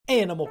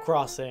Animal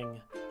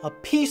Crossing, a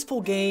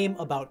peaceful game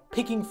about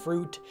picking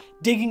fruit,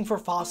 digging for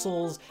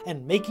fossils,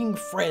 and making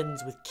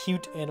friends with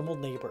cute animal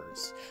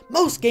neighbors.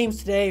 Most games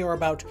today are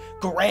about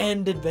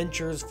grand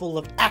adventures full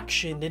of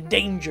action and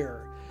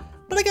danger.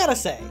 But I gotta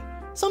say,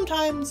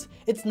 sometimes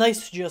it's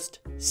nice to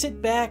just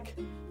sit back,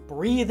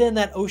 breathe in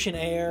that ocean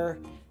air,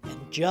 and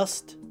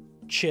just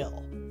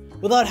chill,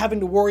 without having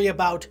to worry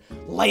about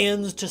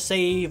lands to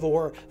save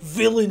or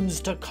villains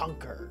to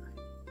conquer.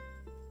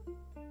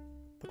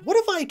 What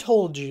if I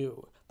told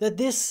you that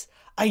this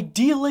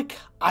idyllic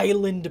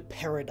island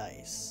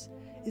paradise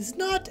is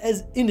not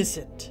as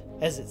innocent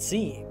as it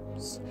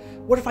seems?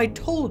 What if I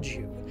told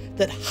you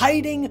that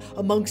hiding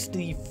amongst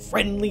the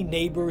friendly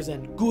neighbors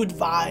and good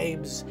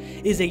vibes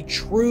is a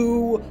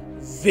true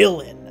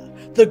villain,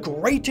 the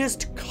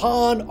greatest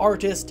con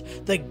artist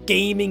the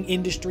gaming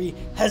industry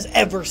has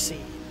ever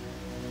seen?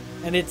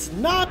 And it's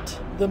not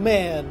the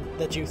man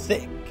that you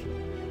think.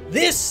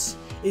 This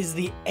is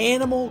the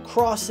Animal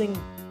Crossing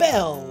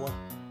Belle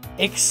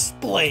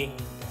Explained.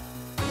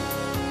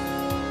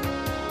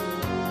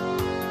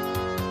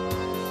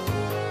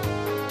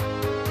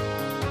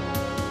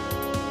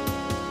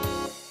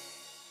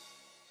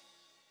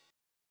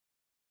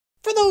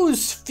 For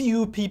those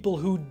few people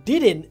who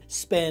didn't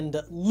spend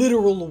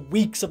literal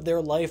weeks of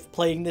their life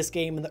playing this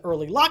game in the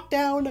early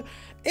lockdown,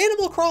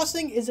 Animal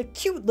Crossing is a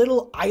cute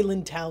little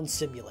island town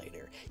simulator.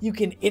 You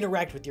can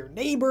interact with your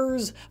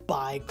neighbors,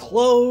 buy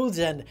clothes,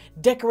 and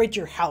decorate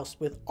your house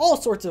with all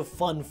sorts of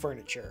fun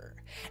furniture.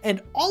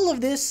 And all of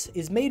this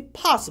is made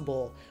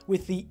possible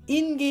with the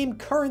in-game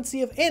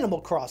currency of Animal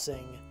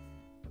Crossing,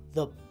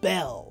 the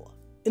Belle.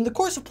 In the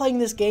course of playing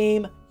this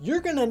game, you're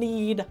gonna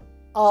need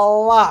a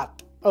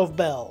lot of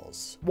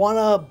bells.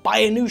 Wanna buy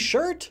a new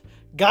shirt?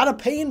 Gotta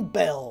pay in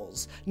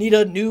bells. Need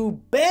a new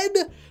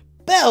bed?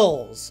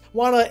 Bells.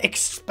 Wanna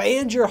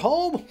expand your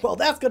home? Well,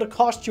 that's gonna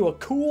cost you a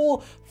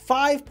cool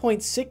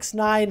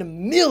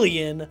 5.69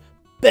 million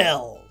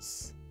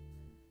bells.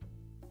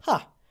 Huh.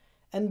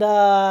 And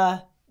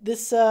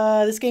this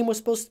game was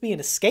supposed to be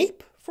an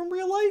escape from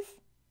real life?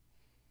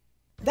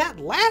 That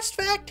last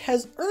fact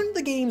has earned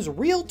the game's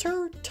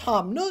realtor,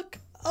 Tom Nook,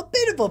 a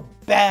bit of a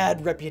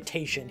bad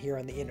reputation here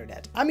on the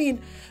internet. I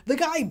mean, the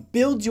guy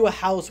builds you a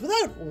house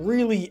without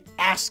really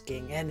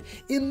asking and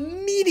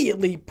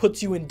immediately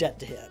puts you in debt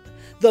to him.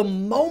 The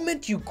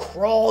moment you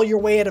crawl your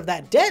way out of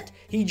that debt,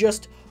 he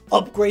just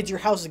upgrades your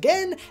house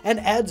again and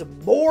adds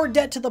more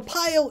debt to the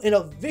pile in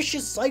a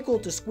vicious cycle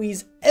to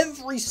squeeze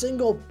every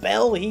single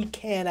bell he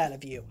can out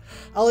of you.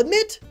 I'll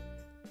admit,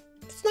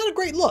 it's not a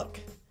great look.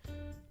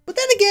 But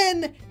then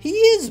again, he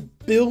is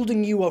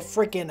building you a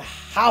freaking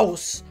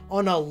house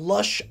on a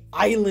lush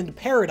island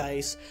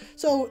paradise,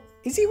 so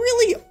is he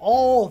really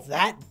all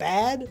that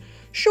bad?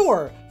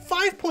 Sure,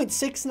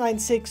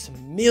 5.696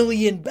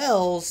 million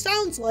bells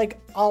sounds like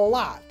a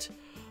lot,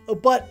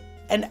 but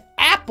an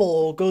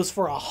apple goes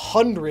for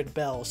 100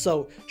 bells,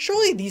 so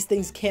surely these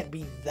things can't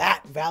be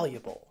that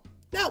valuable.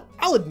 Now,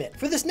 I'll admit,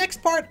 for this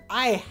next part,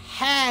 I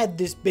had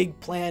this big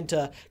plan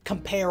to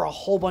compare a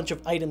whole bunch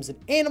of items in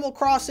Animal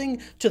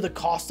Crossing to the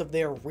cost of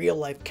their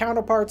real-life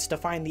counterparts to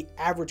find the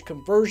average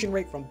conversion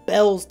rate from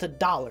bells to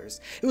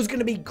dollars. It was going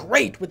to be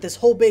great with this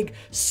whole big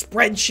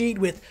spreadsheet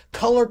with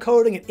color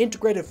coding and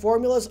integrated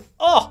formulas.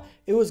 Oh,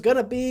 it was going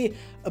to be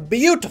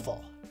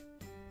beautiful.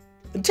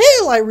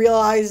 Until I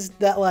realized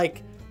that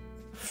like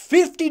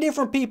 50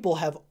 different people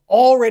have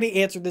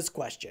already answered this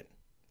question.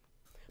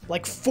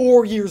 Like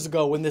 4 years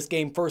ago when this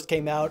game first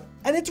came out,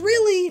 and it's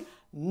really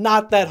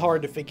not that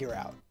hard to figure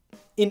out.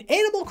 In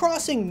Animal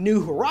Crossing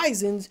New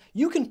Horizons,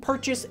 you can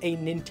purchase a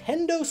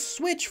Nintendo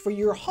Switch for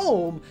your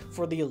home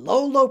for the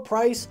low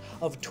price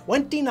of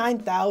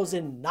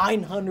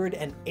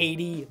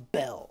 29,980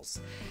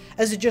 bells.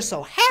 As it just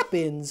so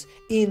happens,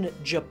 in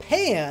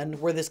Japan,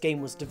 where this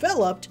game was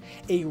developed,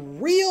 a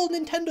real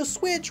Nintendo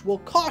Switch will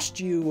cost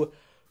you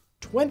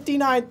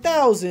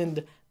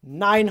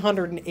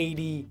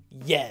 29,980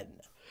 yen.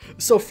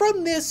 So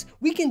from this,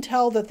 we can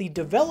tell that the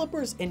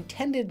developers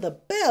intended the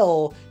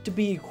bell to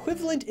be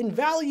equivalent in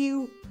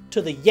value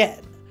to the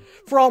yen.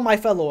 For all my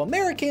fellow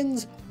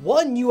Americans,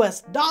 $1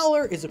 US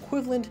is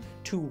equivalent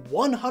to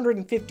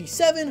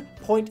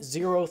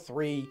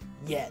 157.03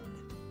 yen.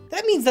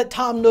 That means that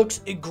Tom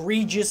Nook's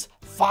egregious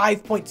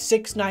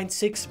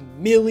 5.696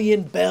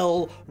 million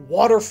bell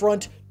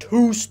waterfront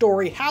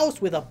 2-story house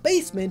with a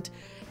basement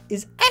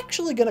is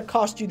actually going to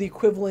cost you the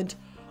equivalent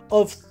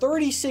of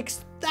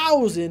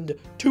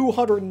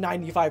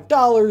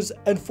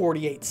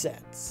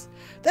 $36,295.48.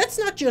 That's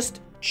not just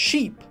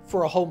cheap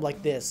for a home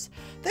like this,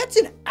 that's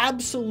an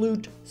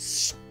absolute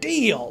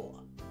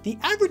steal. The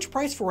average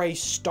price for a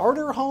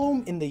starter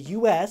home in the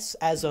US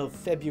as of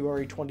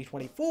February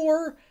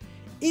 2024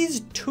 is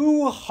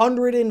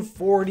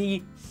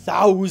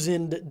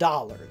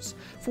 $240,000.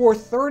 For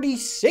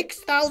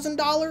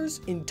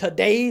 $36,000 in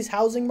today's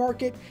housing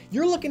market,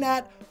 you're looking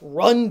at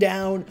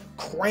run-down,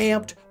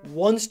 cramped,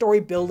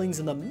 one-story buildings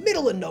in the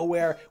middle of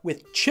nowhere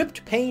with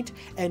chipped paint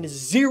and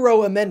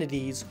zero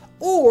amenities,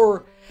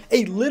 or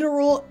a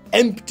literal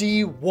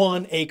empty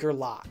 1-acre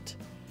lot.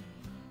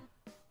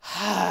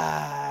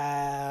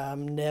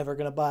 I'm never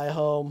gonna buy a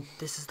home.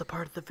 This is the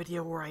part of the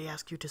video where I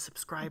ask you to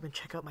subscribe and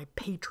check out my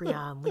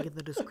Patreon, link in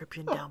the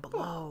description down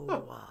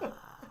below.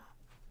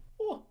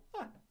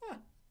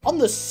 On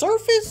the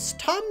surface,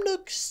 Tom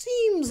Nook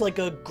seems like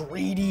a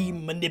greedy,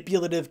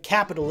 manipulative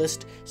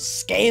capitalist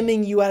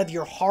scamming you out of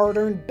your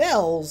hard-earned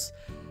bells,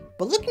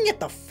 but looking at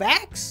the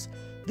facts,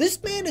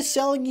 this man is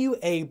selling you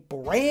a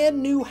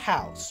brand new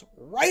house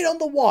right on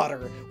the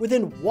water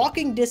within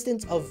walking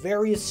distance of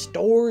various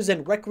stores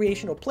and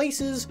recreational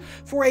places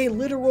for a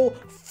literal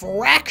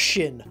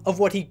fraction of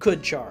what he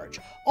could charge,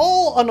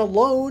 all on a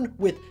loan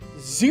with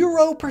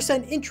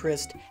 0%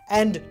 interest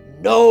and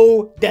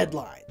no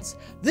deadlines.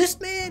 This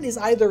man is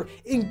either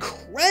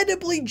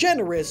incredibly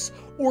generous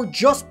or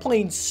just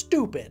plain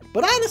stupid.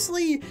 But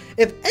honestly,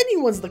 if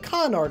anyone's the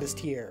con artist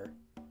here,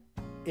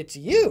 it's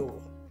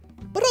you.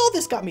 But all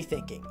this got me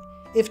thinking,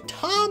 if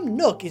Tom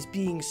Nook is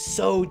being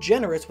so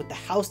generous with the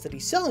house that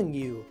he's selling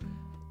you,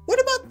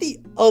 what about the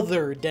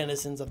other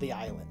denizens of the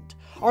island?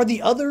 Are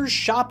the other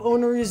shop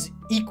owners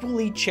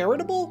equally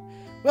charitable?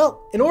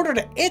 Well, in order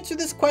to answer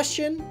this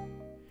question,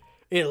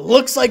 it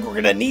looks like we're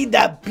gonna need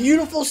that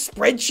beautiful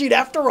spreadsheet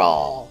after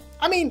all.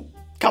 I mean,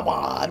 come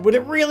on, would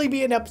it really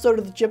be an episode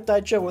of the Chip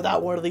Tide Show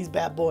without one of these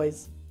bad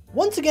boys?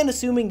 Once again,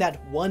 assuming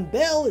that 1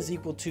 bell is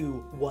equal to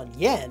 1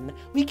 yen,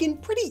 we can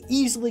pretty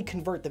easily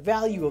convert the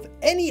value of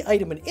any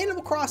item in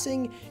Animal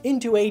Crossing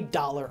into a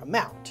dollar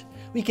amount.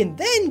 We can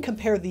then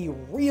compare the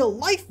real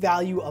life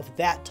value of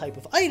that type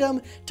of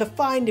item to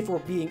find if we're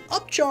being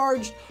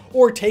upcharged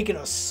or taking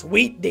a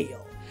sweet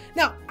deal.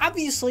 Now,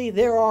 obviously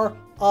there are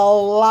a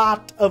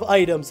lot of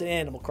items in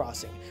Animal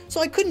Crossing, so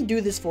I couldn't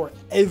do this for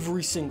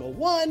every single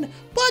one,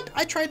 but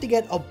I tried to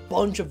get a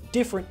bunch of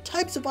different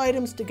types of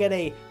items to get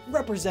a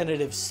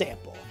representative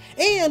sample.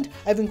 And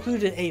I've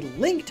included a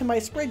link to my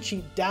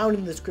spreadsheet down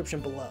in the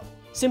description below.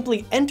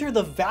 Simply enter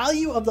the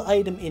value of the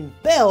item in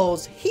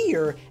bells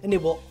here, and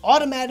it will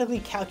automatically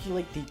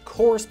calculate the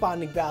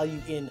corresponding value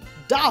in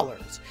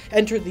dollars.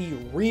 Enter the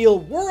real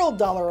world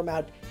dollar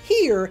amount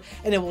here,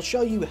 and it will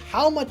show you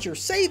how much you're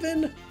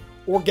saving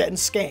or getting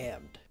scammed.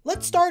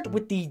 Let's start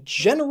with the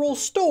general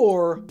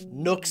store,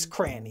 Nook's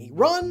Cranny,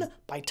 run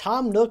by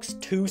Tom Nook's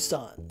 2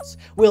 sons.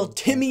 Will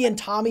Timmy and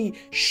Tommy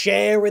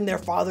share in their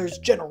father's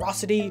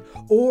generosity,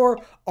 or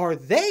are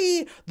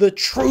they the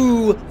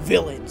true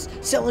villains,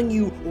 selling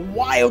you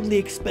wildly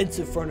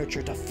expensive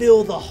furniture to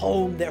fill the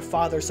home their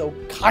father so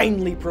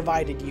kindly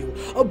provided you?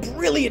 A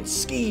brilliant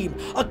scheme,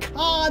 a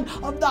con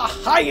of the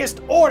highest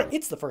order.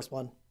 It's the first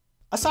one.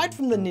 Aside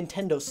from the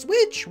Nintendo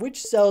Switch,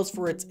 which sells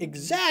for its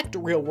exact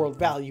real-world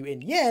value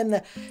in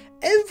yen,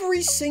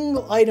 every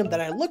single item that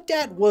I looked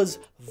at was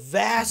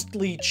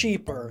vastly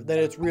cheaper than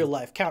its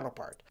real-life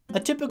counterpart. A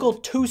typical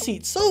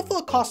 2-seat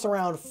sofa costs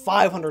around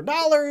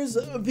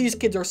 $500. These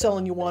kids are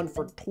selling you one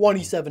for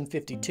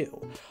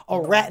 $27.52.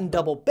 A rat and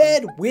double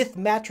bed with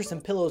mattress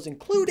and pillows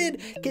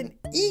included can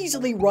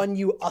easily run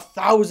you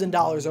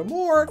 $1,000 or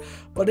more,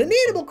 but in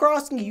Animal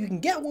Crossing you can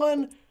get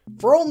one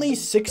for only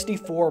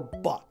 64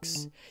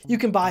 bucks. You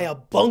can buy a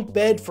bunk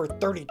bed for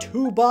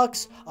 32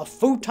 bucks, a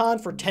futon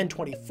for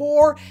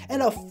 10.24,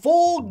 and a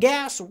full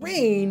gas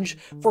range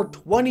for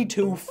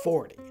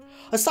 22.40.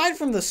 Aside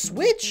from the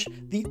Switch,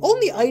 the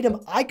only item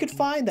I could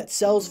find that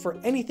sells for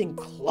anything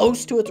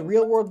close to its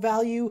real-world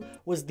value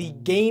was the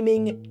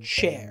gaming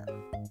chair.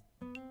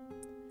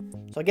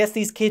 So I guess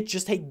these kids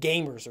just hate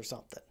gamers or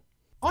something.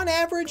 On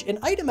average, an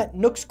item at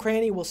Nook's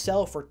Cranny will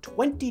sell for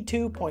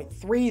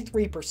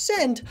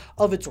 22.33%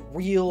 of its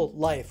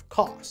real-life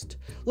cost.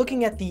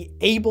 Looking at the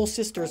Able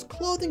Sisters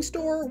clothing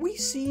store, we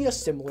see a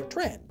similar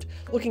trend.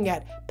 Looking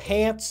at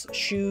pants,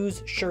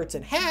 shoes, shirts,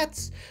 and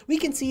hats, we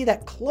can see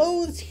that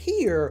clothes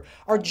here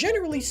are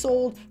generally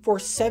sold for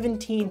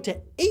 17 to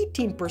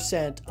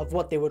 18% of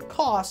what they would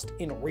cost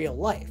in real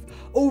life,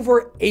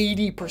 over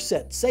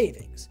 80%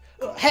 savings.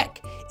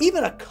 Heck,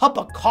 even a cup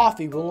of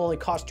coffee will only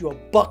cost you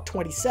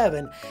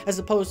 $1.27 as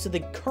opposed to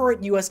the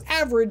current US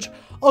average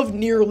of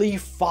nearly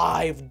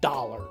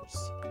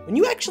 $5. When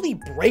you actually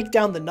break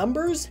down the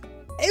numbers,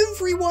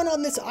 everyone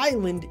on this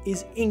island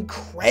is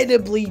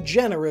incredibly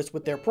generous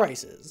with their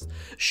prices.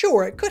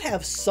 Sure, it could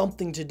have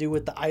something to do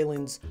with the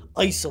island's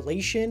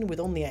isolation. With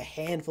only a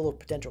handful of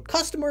potential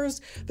customers,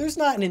 there's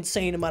not an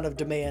insane amount of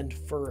demand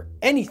for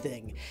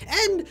anything.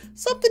 And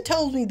something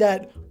tells me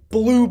that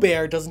Blue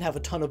Bear doesn't have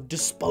a ton of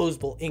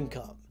disposable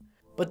income.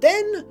 But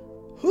then,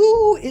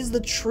 who is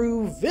the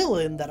true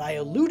villain that I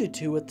alluded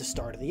to at the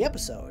start of the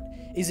episode?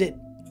 Is it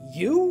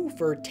you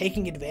for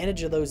taking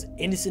advantage of those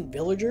innocent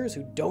villagers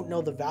who don't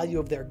know the value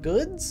of their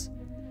goods?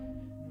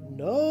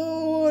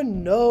 No,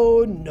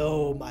 no,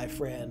 no, my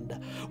friend.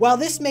 While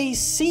this may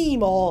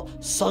seem all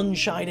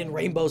sunshine and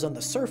rainbows on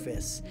the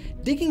surface,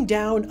 digging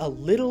down a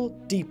little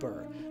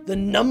deeper, the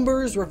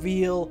numbers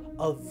reveal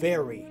a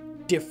very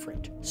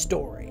different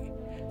story.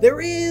 There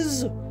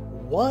is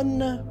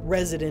one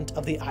resident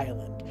of the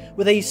island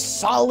with a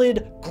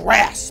solid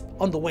grasp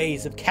on the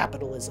ways of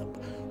capitalism.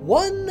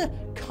 One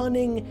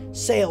cunning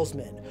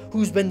salesman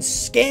who's been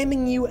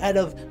scamming you out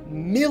of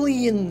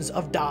millions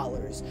of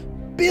dollars,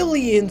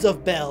 billions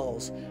of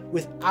bells,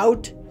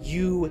 without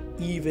you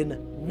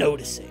even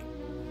noticing.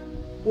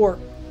 Or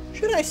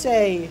should I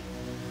say,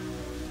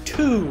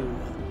 2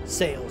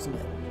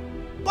 salesmen.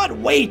 But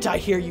wait, I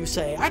hear you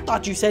say, I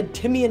thought you said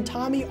Timmy and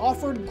Tommy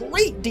offered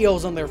great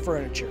deals on their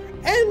furniture.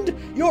 And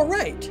you're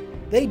right,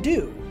 they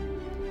do.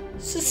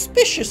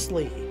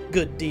 Suspiciously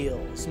good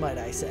deals, might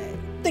I say.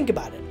 Think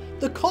about it.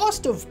 The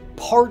cost of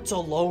parts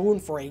alone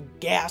for a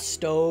gas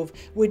stove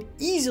would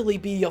easily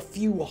be a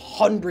few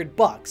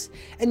 $100,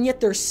 and yet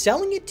they're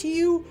selling it to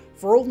you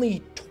for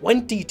only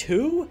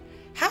 $22?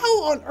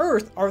 How on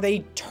earth are they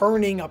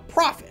turning a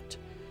profit?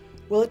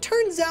 Well, it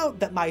turns out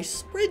that my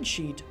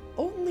spreadsheet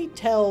only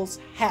tells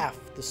half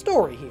the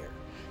story here.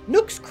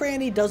 Nook's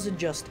Cranny doesn't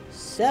just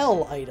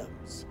sell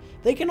items,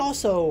 they can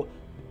also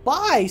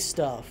buy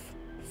stuff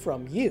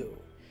from you.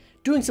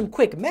 Doing some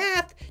quick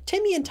math,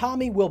 Timmy and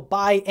Tommy will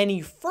buy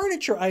any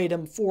furniture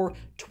item for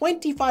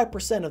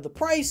 25% of the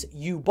price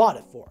you bought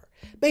it for.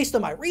 Based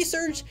on my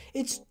research,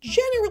 it's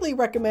generally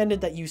recommended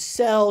that you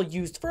sell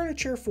used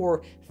furniture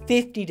for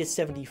 50 to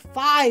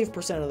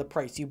 75% of the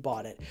price you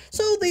bought it,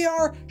 so they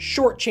are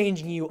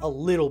shortchanging you a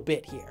little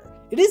bit here.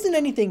 It isn't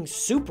anything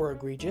super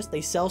egregious,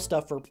 they sell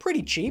stuff for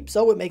pretty cheap,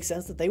 so it makes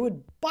sense that they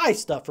would buy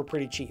stuff for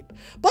pretty cheap.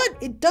 But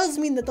it does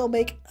mean that they'll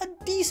make a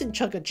decent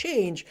chunk of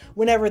change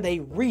whenever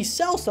they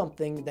resell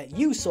something that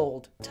you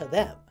sold to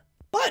them.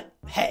 But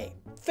hey,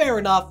 fair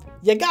enough,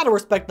 you gotta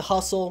respect the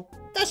hustle,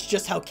 that's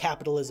just how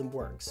capitalism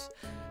works.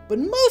 But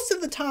most of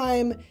the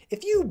time,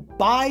 if you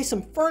buy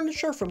some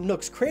furniture from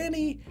Nook's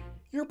Cranny,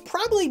 you're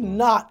probably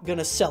not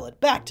gonna sell it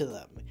back to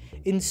them.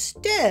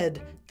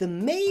 Instead, the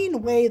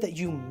main way that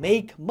you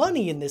make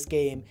money in this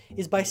game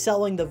is by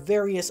selling the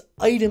various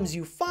items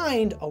you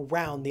find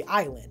around the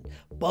island.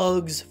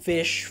 Bugs,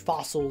 fish,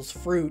 fossils,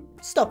 fruit,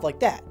 stuff like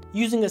that.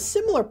 Using a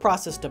similar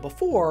process to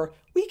before,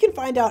 we can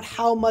find out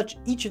how much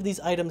each of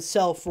these items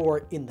sell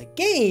for in the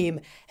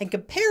game and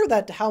compare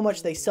that to how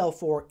much they sell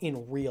for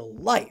in real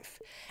life.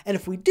 And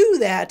if we do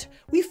that,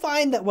 we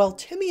find that while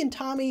Timmy and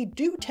Tommy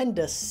do tend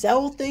to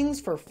sell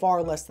things for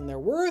far less than they're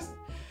worth,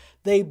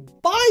 they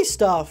buy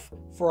stuff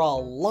for a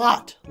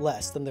lot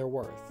less than they're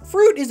worth.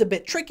 Fruit is a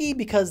bit tricky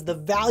because the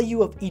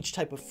value of each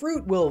type of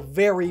fruit will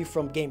vary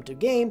from game to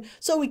game,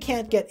 so we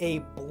can't get a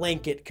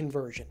blanket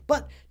conversion.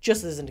 But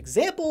just as an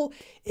example,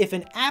 if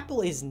an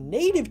apple is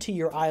native to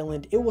your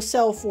island, it will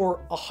sell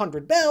for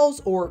 100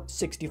 bells or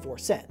 64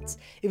 cents.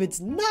 If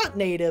it's not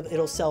native,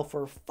 it'll sell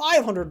for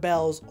 500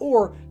 bells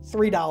or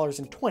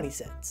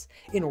 $3.20.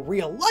 In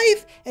real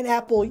life, an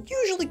apple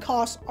usually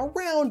costs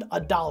around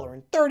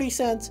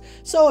 $1.30,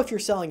 so if you're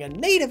selling a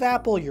native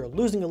apple, you're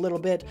losing a little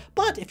bit,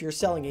 but if you're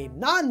selling a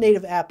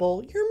non-native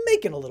apple, you're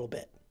making a little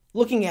bit.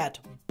 Looking at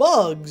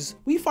bugs,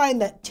 we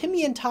find that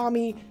Timmy and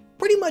Tommy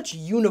pretty much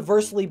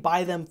universally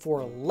buy them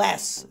for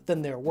less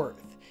than they're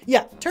worth.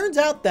 Yeah, turns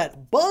out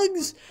that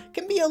bugs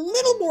can be a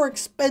little more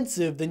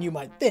expensive than you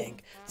might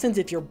think, since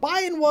if you're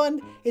buying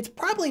one, it's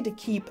probably to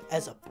keep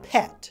as a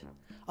pet.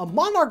 A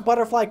monarch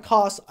butterfly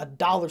costs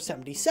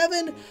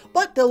 $1.77,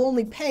 but they'll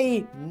only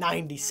pay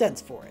 90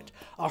 cents for it.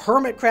 A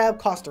hermit crab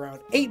costs around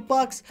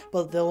 $8,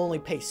 but they'll only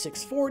pay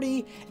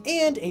 $6.40,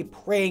 and a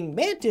praying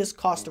mantis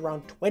costs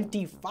around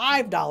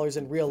 $25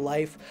 in real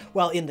life,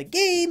 while in the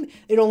game,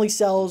 it only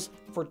sells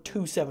for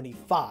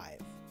 $2.75.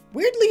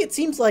 Weirdly, it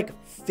seems like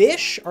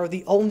fish are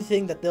the only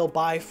thing that they'll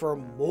buy for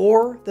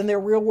more than their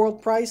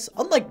real-world price.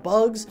 Unlike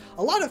bugs,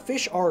 a lot of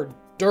fish are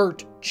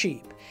dirt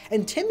cheap,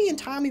 and Timmy and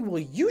Tommy will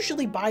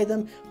usually buy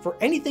them for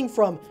anything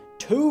from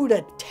 2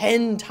 to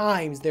 10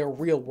 times their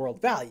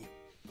real-world value.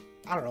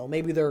 I don't know,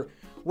 maybe they're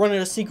running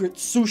a secret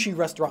sushi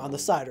restaurant on the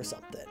side or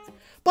something.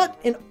 But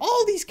in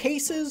all these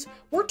cases,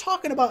 we're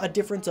talking about a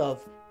difference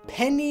of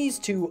pennies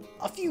to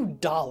a few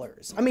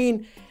dollars. I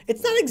mean,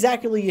 it's not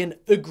exactly an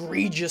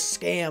egregious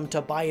scam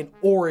to buy an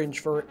orange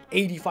for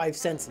 85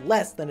 cents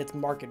less than its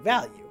market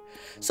value.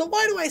 So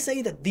why do I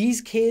say that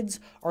these kids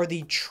are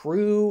the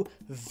true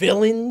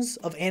villains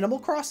of Animal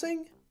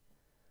Crossing?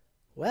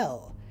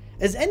 Well,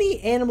 as any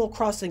Animal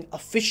Crossing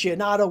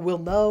aficionado will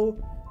know,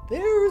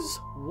 there's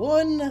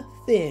one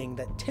thing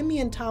that Timmy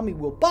and Tommy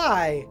will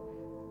buy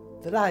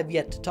that I've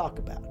yet to talk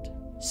about.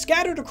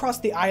 Scattered across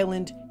the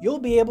island, you'll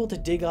be able to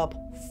dig up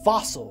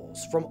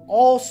fossils from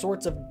all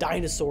sorts of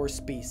dinosaur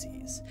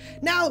species.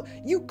 Now,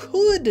 you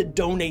could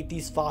donate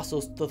these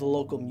fossils to the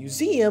local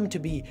museum to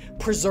be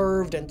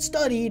preserved and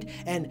studied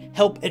and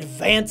help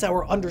advance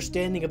our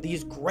understanding of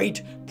these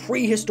great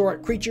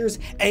prehistoric creatures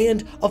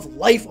and of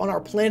life on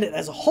our planet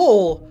as a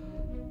whole.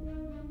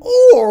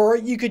 Or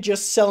you could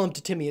just sell them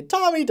to Timmy and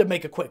Tommy to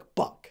make a quick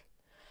buck.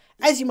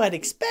 As you might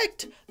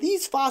expect,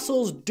 these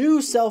fossils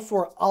do sell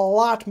for a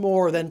lot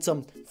more than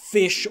some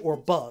fish or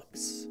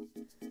bugs.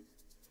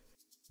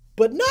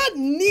 But not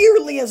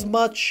nearly as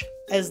much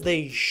as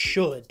they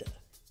should.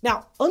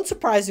 Now,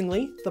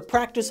 unsurprisingly, the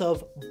practice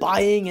of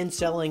buying and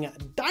selling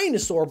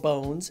dinosaur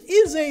bones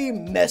is a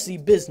messy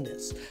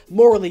business,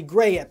 morally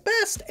gray at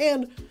best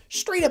and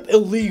straight up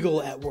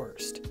illegal at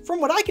worst. From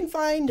what I can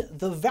find,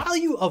 the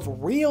value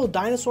of real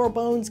dinosaur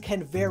bones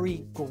can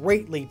vary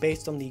greatly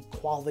based on the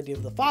quality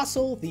of the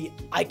fossil, the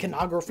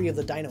iconography of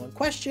the dino in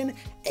question,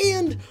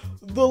 and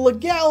the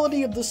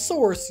legality of the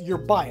source you're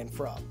buying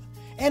from.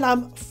 And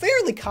I'm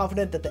fairly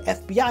confident that the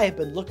FBI have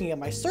been looking at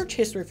my search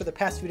history for the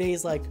past few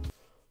days like,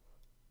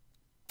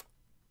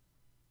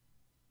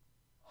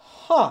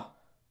 huh.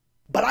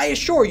 But I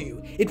assure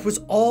you, it was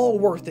all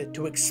worth it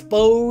to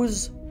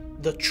expose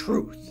the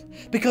truth.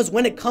 Because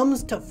when it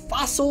comes to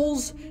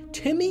fossils,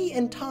 Timmy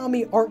and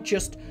Tommy aren't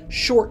just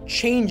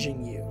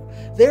shortchanging you.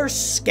 They're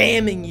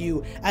scamming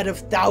you out of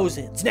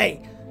thousands,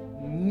 nay,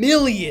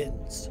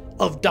 millions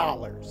of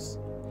dollars.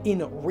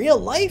 In real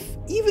life,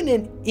 even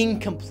an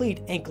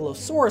incomplete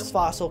Ankylosaurus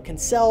fossil can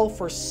sell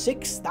for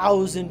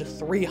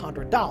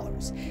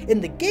 $6,300. In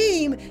the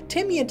game,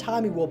 Timmy and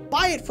Tommy will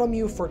buy it from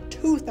you for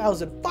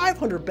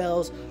 2,500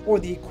 bells, or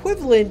the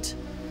equivalent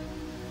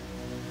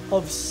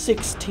of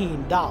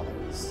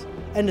 $16.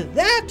 And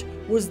that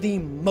was the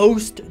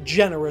most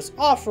generous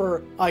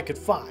offer I could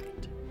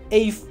find.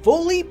 A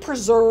fully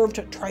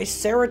preserved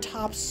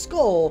Triceratops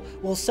skull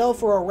will sell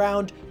for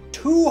around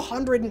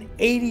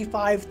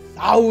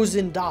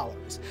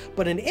 $285,000,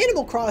 but in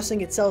Animal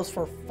Crossing it sells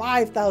for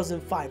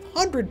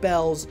 5,500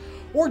 bells,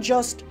 or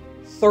just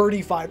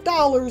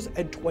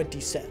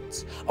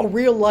 $35.20. A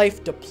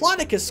real-life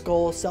Diplodocus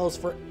skull sells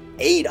for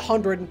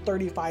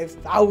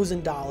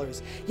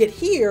 $835,000, yet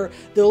here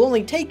they'll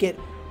only take it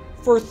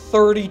for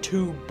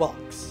 32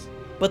 bucks.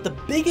 But the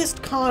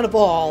biggest con of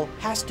all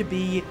has to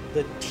be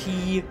the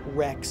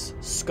T-Rex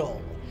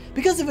skull.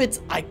 Because of its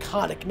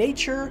iconic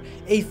nature,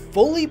 a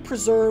fully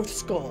preserved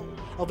skull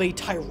of a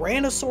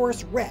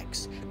Tyrannosaurus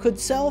Rex could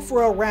sell for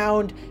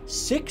around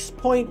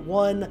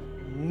 $6.1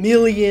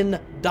 million.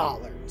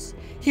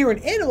 Here in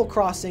Animal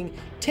Crossing,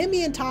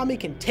 Timmy and Tommy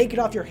can take it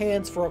off your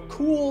hands for a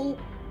cool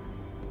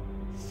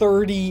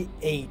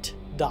 $38.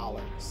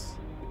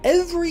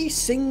 Every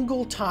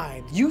single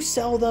time you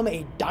sell them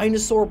a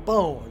dinosaur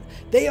bone,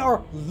 they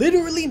are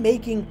literally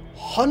making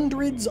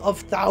hundreds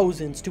of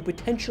thousands to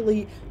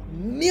potentially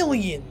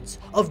millions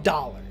of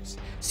dollars.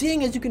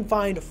 Seeing as you can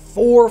find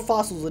 4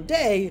 fossils a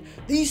day,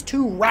 these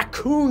 2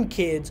 raccoon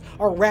kids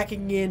are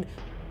racking in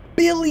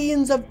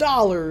billions of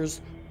dollars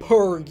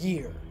per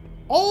year.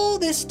 All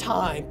this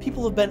time,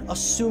 people have been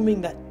assuming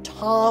that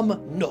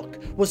Tom Nook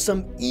was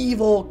some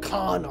evil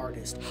con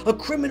artist, a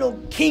criminal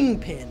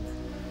kingpin.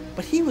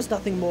 But he was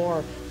nothing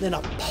more than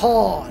a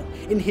pawn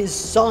in his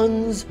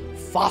son's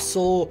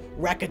fossil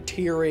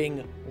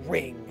racketeering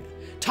ring.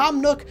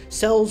 Tom Nook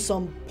sells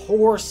some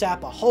poor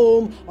sap a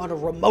home on a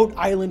remote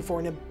island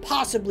for an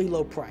impossibly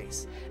low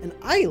price. An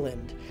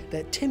island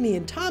that Timmy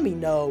and Tommy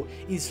know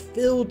is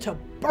filled to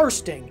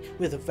bursting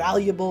with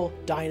valuable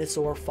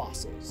dinosaur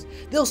fossils.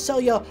 They'll sell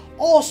you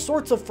all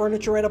sorts of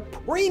furniture at a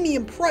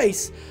premium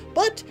price,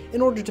 but in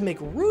order to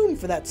make room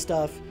for that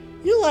stuff,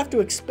 you'll have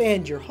to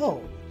expand your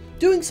home.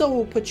 Doing so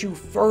will put you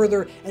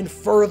further and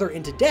further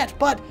into debt,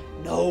 but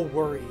no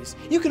worries.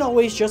 You can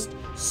always just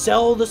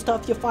sell the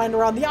stuff you find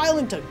around the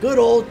island to good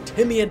old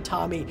Timmy and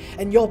Tommy,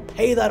 and you'll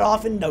pay that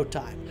off in no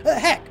time.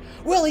 Heck,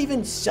 we'll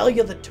even sell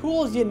you the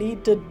tools you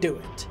need to do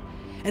it.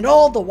 And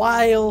all the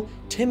while,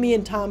 Timmy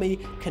and Tommy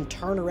can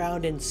turn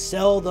around and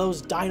sell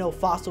those dino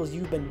fossils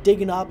you've been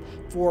digging up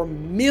for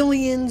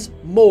millions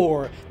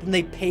more than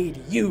they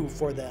paid you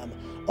for them,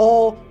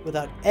 all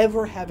without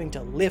ever having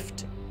to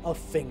lift a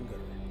finger.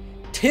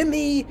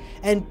 Timmy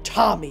and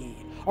Tommy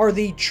are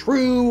the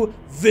true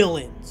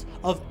villains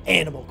of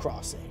Animal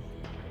Crossing.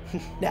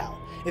 Now,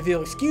 if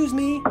you'll excuse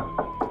me,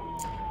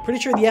 pretty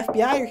sure the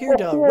FBI are here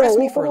to arrest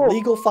me for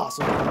illegal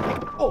fossil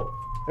hunting. Oh,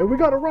 and we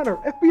got a runner.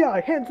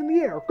 FBI, hands in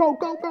the air. Go,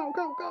 go, go,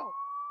 go, go.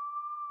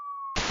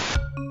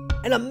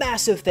 And a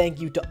massive thank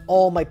you to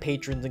all my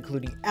patrons,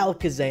 including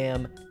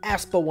Alakazam,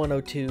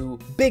 Aspa102,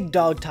 Big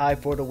Dog Tie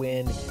for the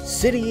win,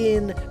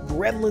 Sidian,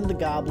 Gremlin the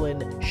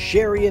Goblin,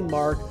 Sherry and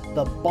Mark,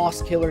 the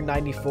Boss Killer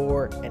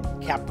 94, and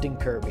Captain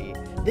Kirby.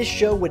 This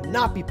show would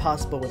not be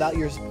possible without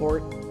your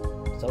support,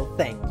 so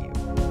thank you.